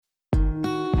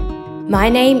My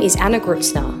name is Anna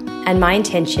Grutzner, and my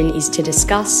intention is to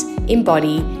discuss,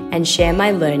 embody, and share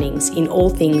my learnings in all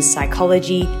things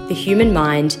psychology, the human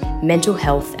mind, mental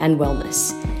health, and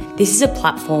wellness. This is a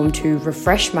platform to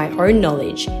refresh my own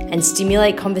knowledge and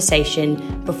stimulate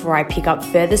conversation before I pick up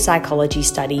further psychology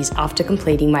studies after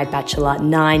completing my bachelor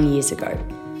 9 years ago.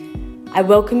 I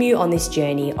welcome you on this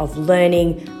journey of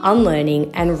learning,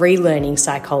 unlearning, and relearning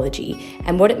psychology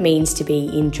and what it means to be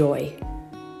in joy.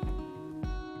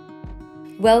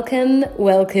 Welcome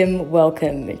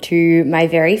to my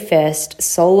very first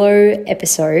solo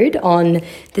episode on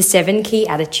the 7 key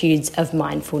attitudes of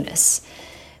mindfulness.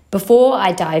 Before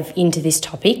I dive into this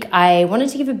topic, I wanted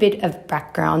to give a bit of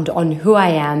background on who I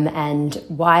am and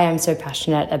why I'm so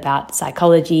passionate about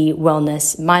psychology,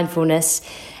 wellness, mindfulness,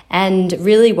 and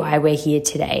really why we're here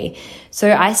today.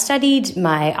 So I studied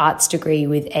my arts degree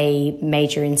with a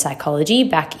major in psychology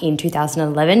back in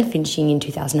 2011, finishing in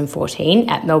 2014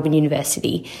 at Melbourne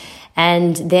University.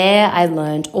 And there I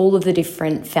learned all of the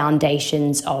different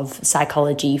foundations of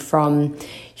psychology, from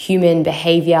human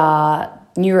behavior,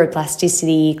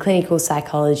 neuroplasticity, clinical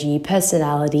psychology,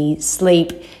 personality,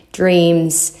 sleep,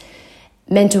 dreams,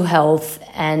 mental health,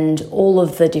 and all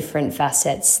of the different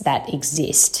facets that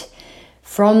exist.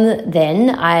 From then,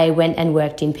 I went and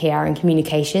worked in PR and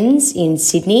communications in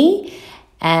Sydney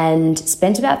and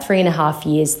spent about 3.5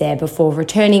 years there before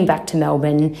returning back to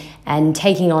Melbourne and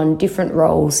taking on different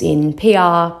roles in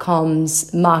PR,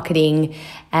 comms, marketing,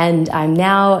 and I'm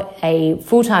now a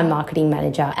full-time marketing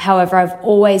manager. However, I've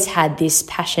always had this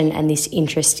passion and this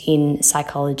interest in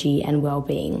psychology and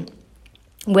well-being.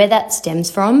 Where that stems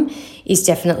from is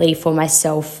definitely for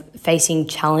myself facing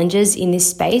challenges in this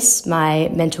space. My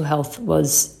mental health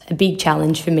was a big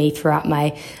challenge for me throughout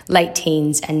my late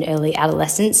teens and early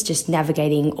adolescence, just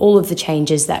navigating all of the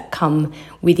changes that come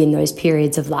within those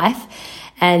periods of life.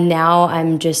 And now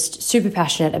I'm just super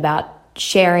passionate about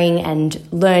sharing and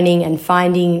learning and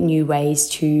finding new ways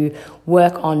to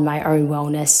work on my own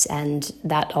wellness and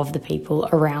that of the people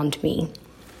around me.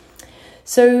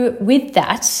 So with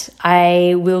that,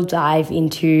 I will dive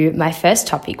into my first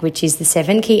topic, which is the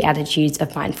 7 key attitudes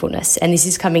of mindfulness. And this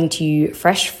is coming to you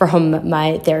fresh from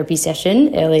my therapy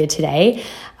session earlier today.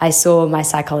 I saw my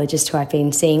psychologist, who I've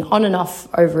been seeing on and off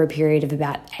over a period of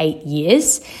about 8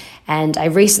 years. And I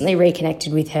recently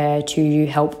reconnected with her to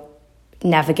help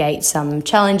navigate some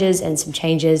challenges and some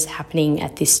changes happening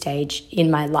at this stage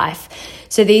in my life.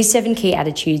 So these 7 key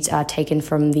attitudes are taken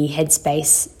from the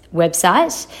Headspace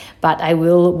website, but I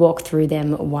will walk through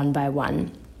them one by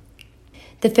one.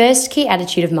 The first key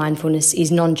attitude of mindfulness is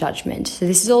non-judgment. So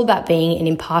this is all about being an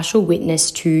impartial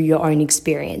witness to your own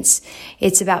experience.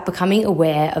 It's about becoming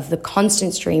aware of the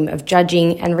constant stream of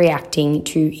judging and reacting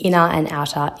to inner and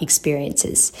outer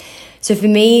experiences. So for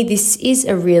me, this is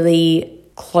a really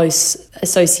close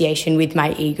association with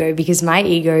my ego, because my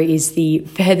ego is the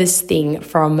furthest thing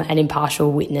from an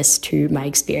impartial witness to my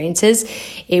experiences.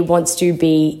 It wants to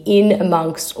be in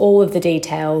amongst all of the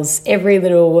details, every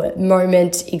little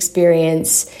moment,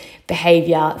 experience,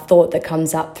 behavior, thought that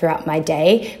comes up throughout my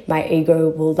day. My ego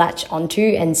will latch onto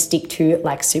and stick to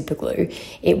like super glue.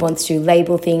 It wants to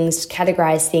label things,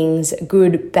 categorize things,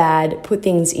 good, bad, put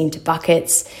things into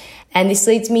buckets. And this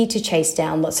leads me to chase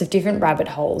down lots of different rabbit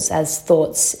holes as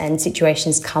thoughts and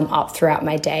situations come up throughout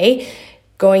my day,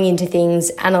 going into things,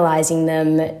 analyzing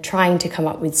them, trying to come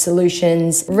up with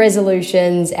solutions,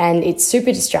 resolutions, and it's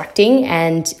super distracting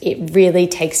and it really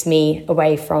takes me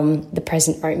away from the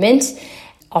present moment,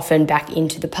 often back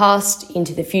into the past,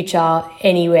 into the future,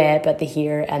 anywhere but the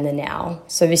here and the now.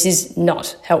 So this is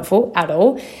not helpful at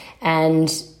all. And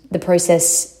the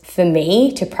process for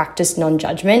me to practice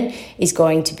non-judgment is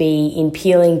going to be in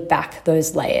peeling back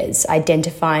those layers,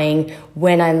 identifying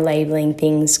when I'm labeling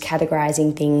things,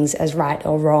 categorizing things as right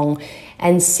or wrong,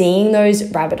 and seeing those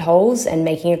rabbit holes and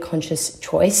making a conscious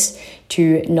choice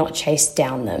to not chase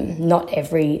down them. Not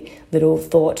every little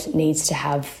thought needs to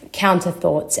have counter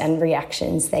thoughts and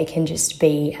reactions. They can just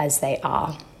be as they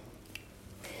are.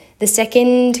 The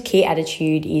second key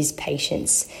attitude is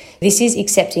patience. This is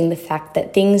accepting the fact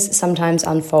that things sometimes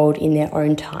unfold in their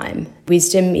own time.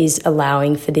 Wisdom is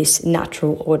allowing for this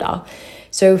natural order.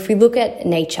 So if we look at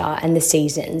nature and the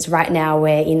seasons, right now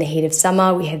we're in the heat of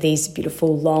summer. We have these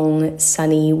beautiful, long,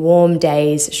 sunny, warm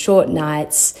days, short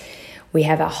nights. We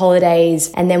have our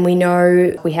holidays, and then we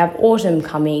know we have autumn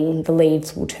coming. The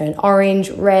leaves will turn orange,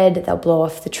 red, they'll blow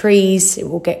off the trees, it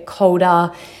will get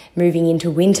colder, moving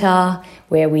into winter,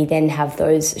 where we then have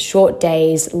those short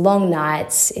days, long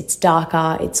nights, it's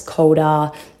darker, it's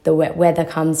colder, the wet weather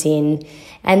comes in,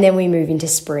 And then we move into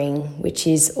spring, which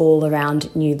is all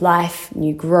around new life,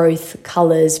 new growth,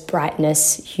 colours,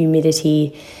 brightness,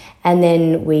 humidity. And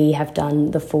then we have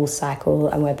done the full cycle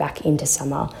and we're back into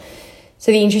summer.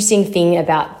 So the interesting thing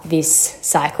about this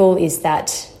cycle is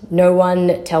that no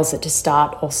one tells it to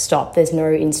start or stop. There's no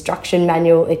instruction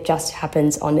manual. It just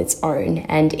happens on its own.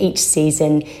 And each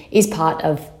season is part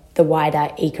of the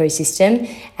wider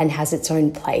ecosystem and has its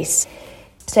own place.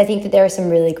 So I think that there are some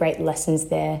really great lessons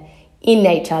there in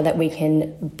nature that we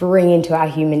can bring into our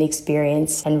human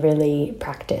experience and really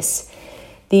practice.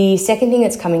 The second thing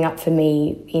that's coming up for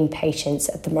me in patience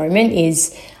at the moment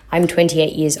is I'm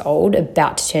 28 years old,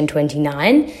 about to turn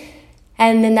 29,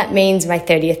 and then that means my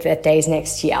 30th birthday is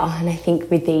next year. And I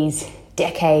think with these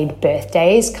decade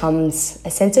birthdays comes a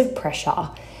sense of pressure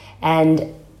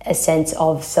and a sense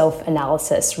of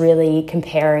self-analysis, really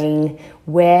comparing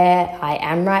where I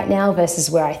am right now versus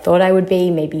where I thought I would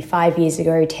be maybe 5 years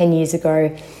ago, 10 years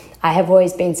ago. I have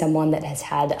always been someone that has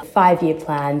had a 5-year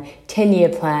plan, 10-year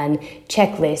plan,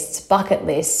 checklists, bucket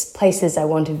lists, places I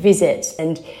want to visit,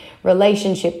 and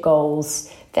relationship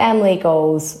goals, family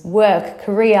goals, work,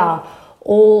 career.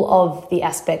 All of the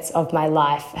aspects of my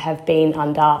life have been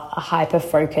under a hyper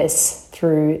focus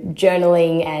through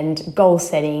journaling and goal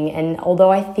setting. And although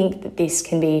I think that this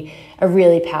can be a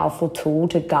really powerful tool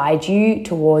to guide you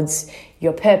towards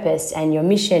your purpose and your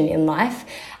mission in life,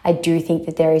 I do think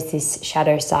that there is this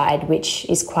shadow side which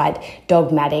is quite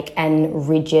dogmatic and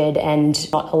rigid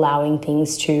and not allowing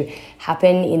things to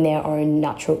happen in their own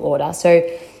natural order. So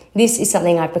this is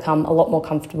something I've become a lot more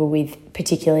comfortable with,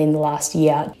 particularly in the last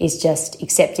year, is just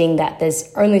accepting that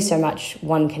there's only so much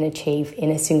one can achieve in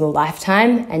a single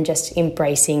lifetime and just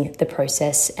embracing the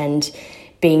process and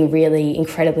being really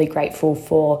incredibly grateful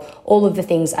for all of the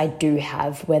things I do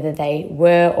have, whether they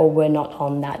were or were not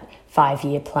on that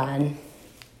 5-year plan.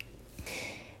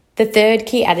 The third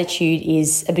key attitude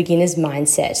is a beginner's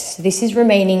mindset. So this is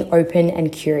remaining open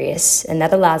and curious, and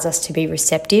that allows us to be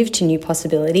receptive to new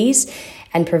possibilities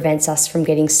and prevents us from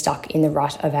getting stuck in the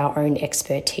rut of our own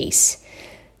expertise.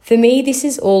 For me, this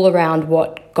is all around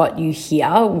what got you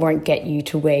here won't get you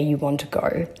to where you want to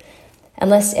go.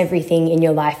 Unless everything in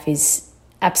your life is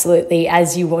absolutely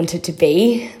as you want it to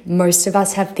be, most of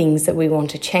us have things that we want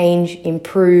to change,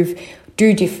 improve,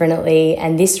 do differently,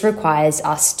 and this requires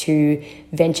us to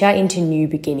venture into new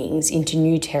beginnings, into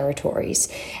new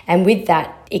territories. And with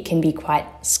that, it can be quite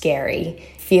scary,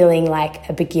 feeling like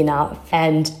a beginner.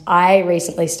 And I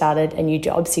recently started a new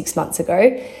job 6 months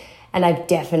ago, and I've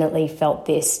definitely felt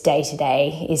this day to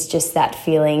day, is just that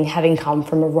feeling, having come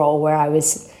from a role where I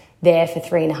was there for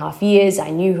 3.5 years. I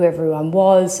knew who everyone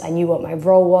was. I knew what my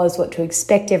role was, what to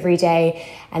expect every day.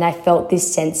 And I felt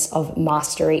this sense of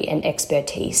mastery and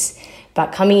expertise.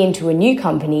 But coming into a new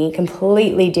company,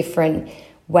 completely different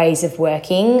ways of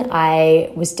working,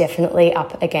 I was definitely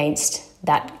up against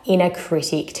that inner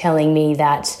critic telling me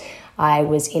that I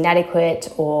was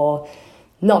inadequate or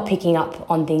not picking up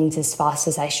on things as fast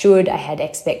as I should. I had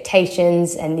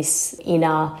expectations and this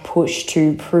inner push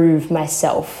to prove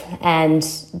myself, and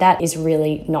that is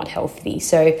really not healthy.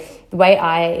 So the way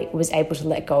I was able to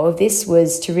let go of this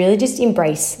was to really just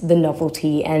embrace the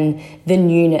novelty and the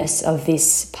newness of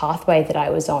this pathway that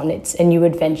I was on. It's a new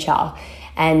adventure,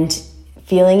 and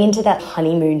feeling into that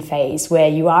honeymoon phase where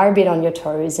you are a bit on your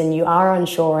toes and you are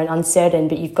unsure and uncertain,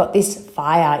 but you've got this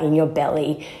fire in your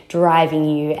belly driving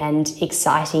you and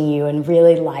exciting you and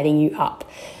really lighting you up.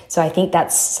 So I think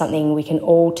that's something we can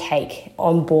all take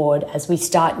on board as we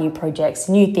start new projects,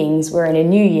 new things. We're in a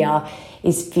new year,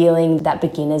 is feeling that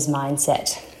beginner's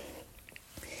mindset.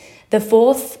 The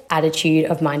fourth attitude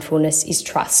of mindfulness is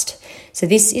trust. So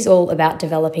this is all about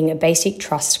developing a basic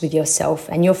trust with yourself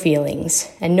and your feelings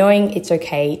and knowing it's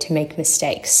okay to make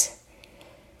mistakes.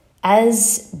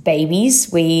 As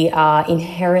babies, we are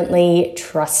inherently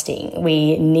trusting.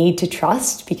 We need to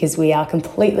trust because we are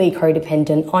completely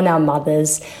codependent on our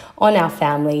mothers, on our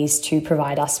families to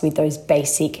provide us with those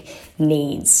basic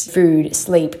needs: food,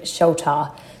 sleep,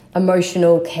 shelter,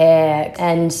 emotional care.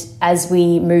 And as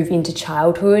we move into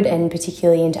childhood and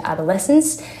particularly into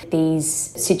adolescence, these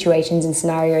situations and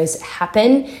scenarios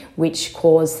happen which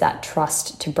cause that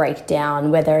trust to break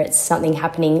down, whether it's something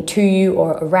happening to you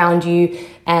or around you,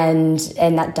 and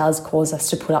that does cause us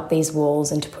to put up these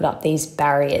walls and to put up these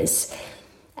barriers.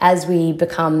 As we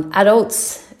become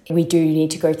adults, we do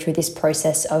need to go through this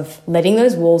process of letting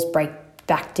those walls break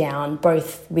back down,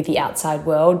 both with the outside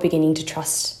world, beginning to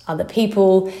trust other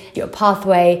people, your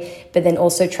pathway, but then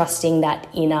also trusting that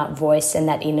inner voice and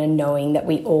that inner knowing that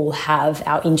we all have,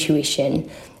 our intuition.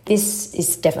 This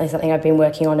is definitely something I've been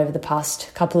working on over the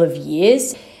past couple of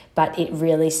years, but it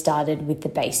really started with the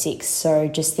basics. So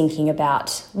just thinking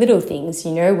about little things,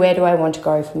 where do I want to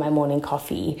go for my morning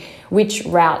coffee? Which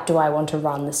route do I want to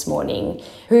run this morning?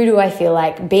 Who do I feel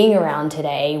like being around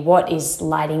today? What is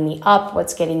lighting me up?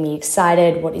 What's getting me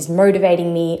excited? What is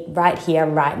motivating me right here,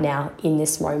 right now, in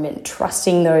this moment?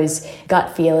 Trusting those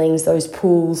gut feelings, those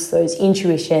pulls, those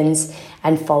intuitions,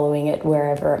 and following it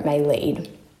wherever it may lead.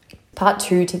 Part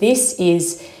 2 to this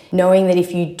is knowing that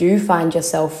if you do find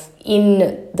yourself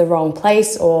in the wrong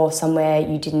place or somewhere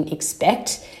you didn't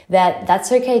expect,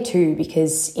 that's okay too,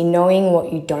 because in knowing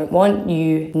what you don't want,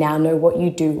 you now know what you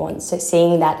do want. So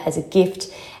seeing that as a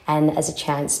gift and as a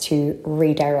chance to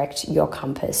redirect your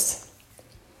compass.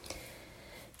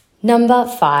 Number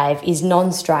 5 is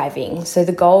non-striving. So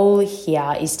the goal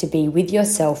here is to be with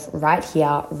yourself right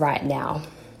here, right now.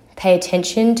 Pay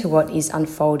attention to what is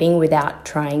unfolding without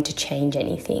trying to change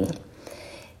anything.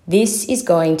 This is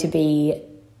going to be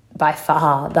by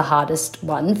far the hardest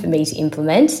one for me to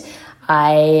implement.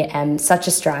 I am such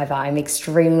a striver. I'm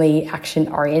extremely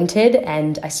action-oriented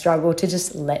and I struggle to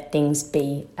just let things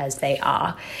be as they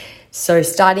are. So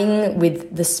starting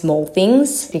with the small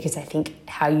things, because I think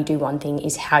how you do one thing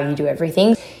is how you do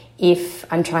everything.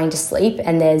 If I'm trying to sleep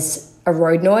and there's a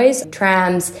road noise,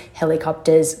 trams,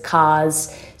 helicopters,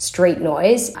 cars, street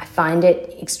noise, I find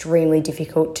it extremely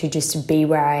difficult to just be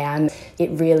where I am.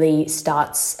 It really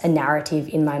starts a narrative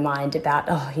in my mind about,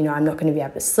 I'm not going to be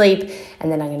able to sleep,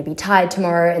 and then I'm going to be tired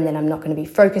tomorrow, and then I'm not going to be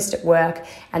focused at work,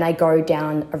 and I go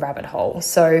down a rabbit hole.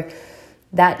 So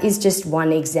that is just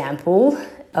one example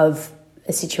of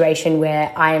a situation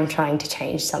where I am trying to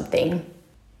change something.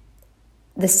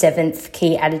 The 7th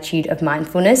key attitude of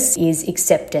mindfulness is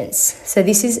acceptance. So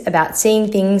this is about seeing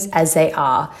things as they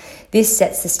are. This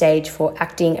sets the stage for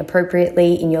acting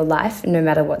appropriately in your life, no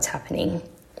matter what's happening.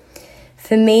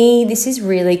 For me, this is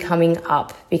really coming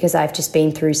up because I've just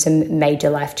been through some major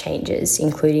life changes,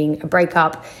 including a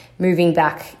breakup, moving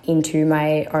back into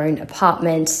my own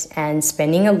apartment, and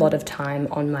spending a lot of time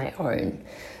on my own.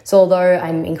 So although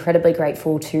I'm incredibly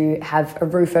grateful to have a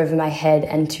roof over my head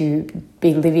and to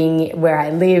be living where I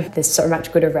live, there's so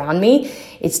much good around me,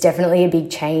 it's definitely a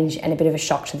big change and a bit of a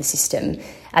shock to the system.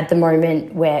 At the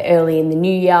moment, we're early in the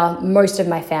new year, most of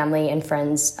my family and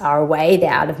friends are away,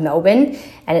 they're out of Melbourne,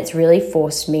 and it's really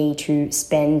forced me to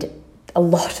spend a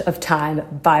lot of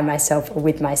time by myself or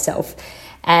with myself.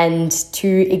 And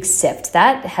to accept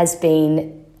that has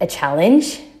been a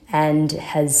challenge and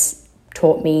has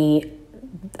taught me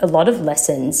a lot of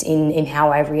lessons in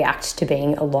how I react to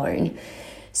being alone.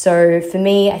 So for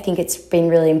me, I think it's been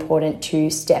really important to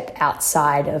step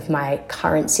outside of my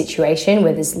current situation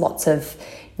where there's lots of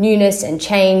newness and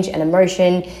change and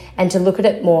emotion, and to look at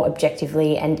it more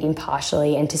objectively and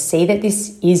impartially, and to see that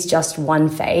this is just one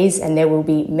phase and there will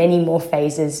be many more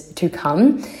phases to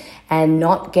come, and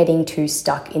not getting too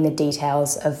stuck in the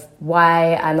details of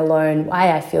why I'm alone,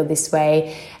 why I feel this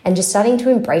way, and just starting to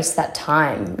embrace that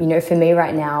time. For me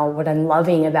right now, what I'm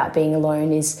loving about being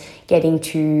alone is getting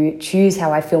to choose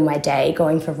how I feel my day,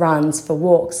 going for runs, for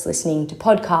walks, listening to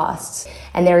podcasts.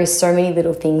 And there is so many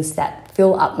little things that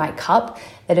fill up my cup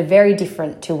that are very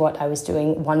different to what I was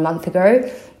doing 1 month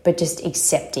ago, but just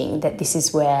accepting that this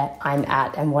is where I'm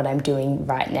at and what I'm doing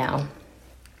right now.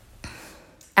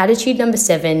 Attitude number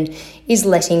 7 is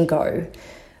letting go.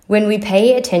 When we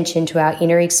pay attention to our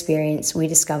inner experience, we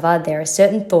discover there are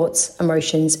certain thoughts,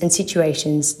 emotions, and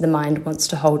situations the mind wants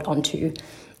to hold onto.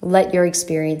 Let your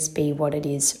experience be what it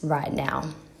is right now.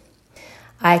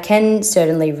 I can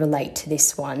certainly relate to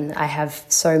this one. I have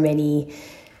so many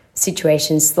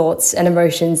situations, thoughts, and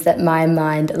emotions that my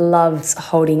mind loves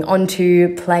holding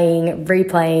onto, playing,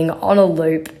 replaying on a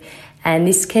loop. And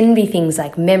this can be things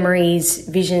like memories,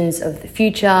 visions of the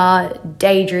future,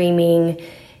 daydreaming.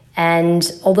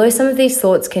 And although some of these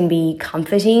thoughts can be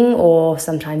comforting or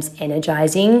sometimes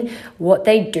energizing, what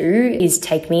they do is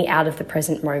take me out of the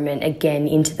present moment, again,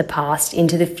 into the past,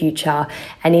 into the future,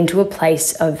 and into a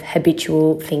place of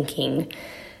habitual thinking.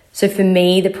 So for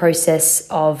me, the process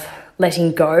of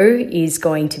letting go is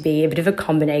going to be a bit of a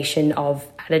combination of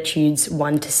attitudes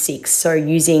 1 to 6. So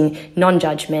using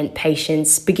non-judgment,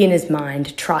 patience, beginner's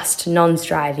mind, trust,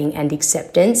 non-striving, and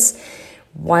acceptance.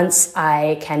 Once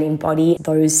I can embody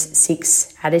those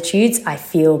 6 attitudes, I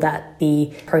feel that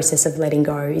the process of letting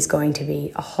go is going to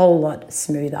be a whole lot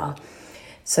smoother.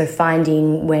 So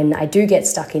finding when I do get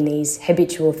stuck in these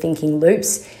habitual thinking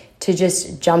loops, to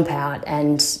just jump out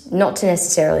and not to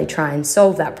necessarily try and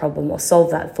solve that problem or solve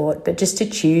that thought, but just to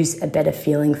choose a better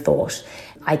feeling thought.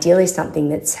 Ideally something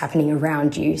that's happening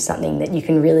around you, something that you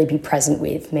can really be present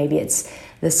with. Maybe it's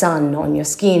the sun on your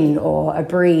skin or a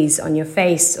breeze on your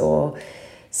face or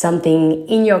something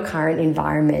in your current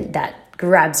environment that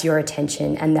grabs your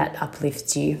attention and that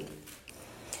uplifts you.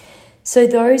 So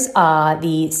those are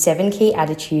the 7 key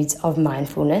attitudes of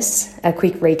mindfulness. A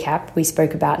quick recap: we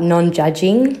spoke about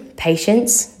non-judging,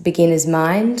 patience, beginner's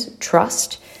mind,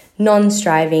 trust,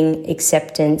 non-striving,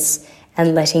 acceptance,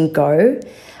 and letting go.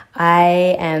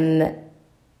 I am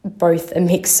both a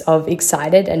mix of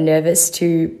excited and nervous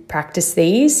to practice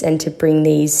these and to bring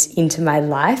these into my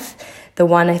life. The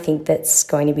one I think that's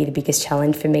going to be the biggest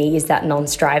challenge for me is that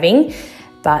non-striving,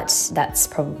 but that's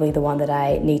probably the one that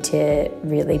I need to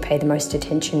really pay the most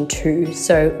attention to.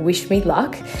 So wish me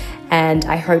luck, and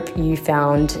I hope you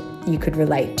found you could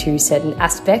relate to certain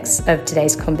aspects of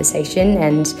today's conversation,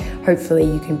 and hopefully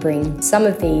you can bring some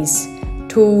of these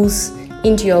tools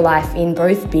into your life in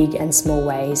both big and small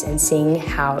ways and seeing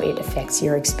how it affects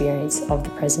your experience of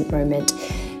the present moment.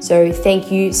 So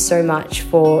thank you so much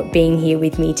for being here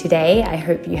with me today. I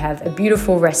hope you have a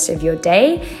beautiful rest of your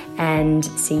day and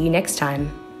see you next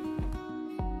time.